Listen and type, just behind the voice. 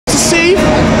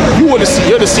deceived,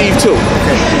 you're deceived too.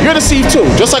 You're deceived too.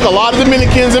 Just like a lot of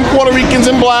Dominicans and Puerto Ricans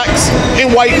and blacks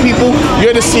and white people,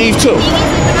 you're deceived too.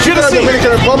 You're the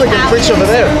Dominican Republic and preach over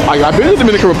there. I've been to the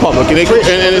Dominican Republic, and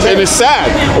it's sad.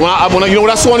 When you know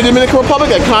what I saw in the Dominican Republic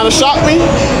that kind of shocked me?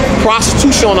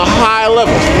 Prostitution on a high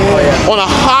level. On a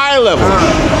high level.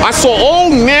 I saw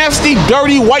old, nasty,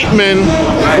 dirty white men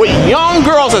with young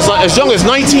girls as young as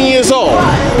 19 years old.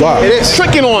 Wow. It is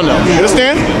tricking on them. You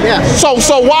understand? Yeah. So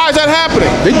why is that happening?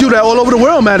 They do that all over the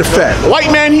world, matter of fact.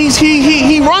 White man, he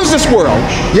runs this world.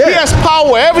 Yeah. He has power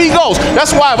wherever he goes.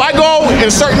 That's why if I go in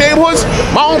certain neighborhoods,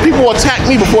 my own people will attack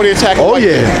me before they attack white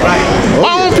people. Right.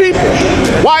 My own people.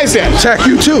 Why is that? Attack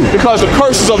you too. Because the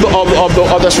curses of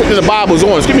that's written in the Bible is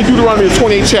on us. Give me Deuteronomy the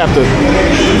 28th chapter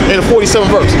and the 47th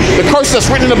verse. The curse that's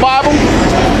written in the Bible,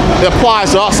 it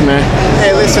applies to us, man.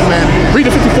 Hey, listen, man. Read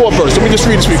the 54th verse. Let me just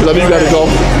read this for you because I know you got to go.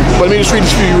 But let me just read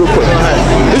this for you real quick.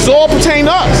 This is all pertain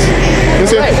to us.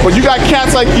 Right. But you got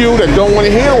cats like you that don't want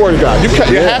to hear the word of God.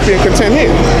 You're happy and content here.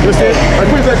 Understand?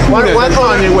 Like, where's that cool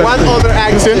one other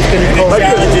accent can you call Let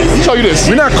me tell you this.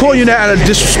 We're not calling you that out of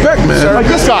disrespect, man. Like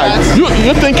this guy.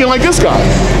 You're thinking like this guy.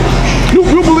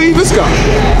 You believe this guy.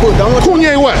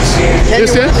 Kanye West. You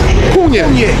understand? Kanye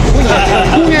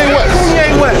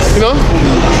West. You know?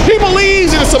 He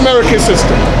believes in this American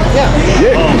system. Yeah.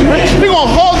 He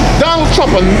gonna hug Donald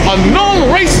Trump, a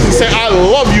known racist, and say, I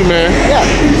love you, man. Yeah.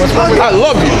 I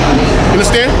love you. You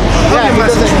understand? Yeah,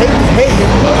 because they hate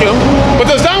him. You know? But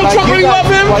does Donald Trump really love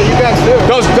him? Well, you guys do.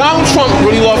 Does Donald Trump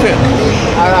really love him?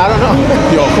 I don't know.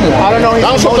 Yo, come on. I don't know.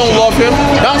 Donald Trump don't love him.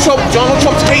 Donald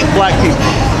Trump hates black people.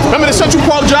 Remember the Central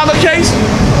Park jogger case?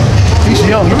 He's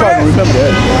young. You probably remember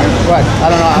that. Right. I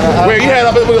don't know. Where he had,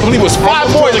 I believe it was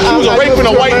 5 boys accused of raping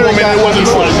a white woman and it wasn't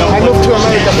true. I moved to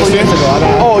America 4 years ago.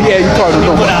 Oh, yeah, you probably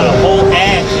know. Put out a whole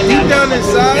ad. Deep down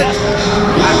inside,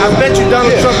 I bet you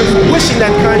Donald Trump is wishing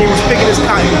that Kanye was picking his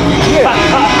cotton.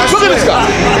 Look at this guy.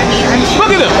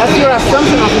 Look at him. That's your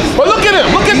assumption of his. But look at him.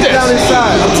 Look at Deep this. down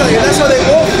inside, I'm telling you, that's how they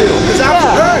all feel. Because I've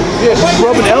heard. Yeah,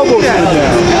 rubbing elbows in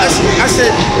there. I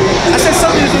said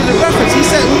something to the reference. He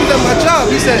said, when he was at my job,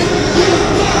 he said,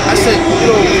 I said, you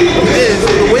know,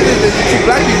 the way that they treat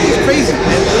black people is crazy.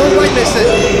 And one white man said,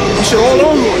 we should all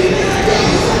own one.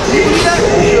 Can you believe that?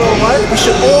 We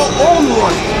should all own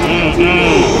one.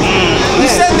 He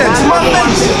said that to my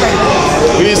face.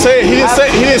 He didn't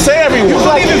say everyone. You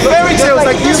believe in fairy tales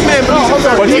like this man believes in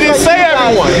fairy tales. But he didn't say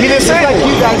everyone. He didn't say like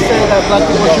you guys say that black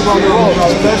people should run the world.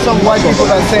 There's some white people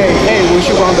that say, hey, we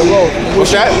should run the world.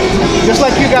 What's that? Just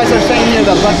like you guys are saying here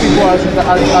that black people are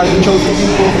the chosen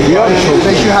people. We are the chosen.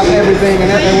 They should have everything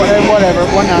and whatever.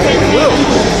 Whatnot.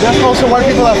 There's also white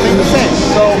people that think the same.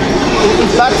 So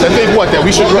it's back to They think what? That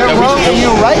we should. they're wrong and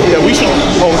you're right. Yeah, we should.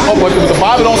 But the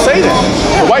Bible don't say that.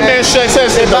 The white man says.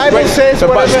 The Bible says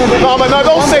whatever. No,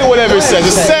 don't say whatever it says.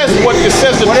 It says what it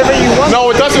says. Whatever you want. No,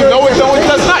 it doesn't. No, it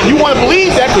does not. You want to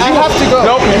believe that because you have to go.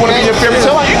 No, you want to be in your fairy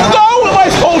tale. You can go.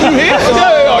 Nobody's holding you here.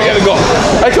 Oh, you gotta go.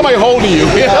 Hey, somebody holding you.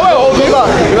 Yeah, somebody holding you.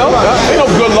 You know, ain't no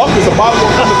good luck because the Bible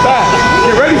don't come to pass.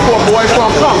 Get ready for it, boy. It's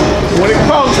gonna come. When it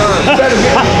comes, you better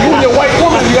get. You and your white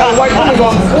woman. You got a white woman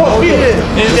going before you.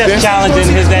 It's just challenging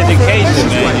his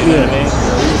education, man. You know what I mean?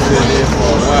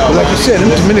 Like you said, them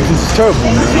Dominicans is terrible,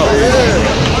 man.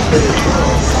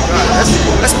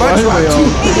 That's my tribe too.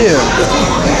 Yeah.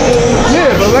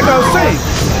 Yeah, but like I was saying,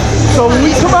 so when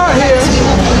we come out here,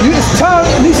 it's time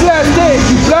in these last days,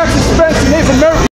 you blacks, Hispanics, and Native Americans.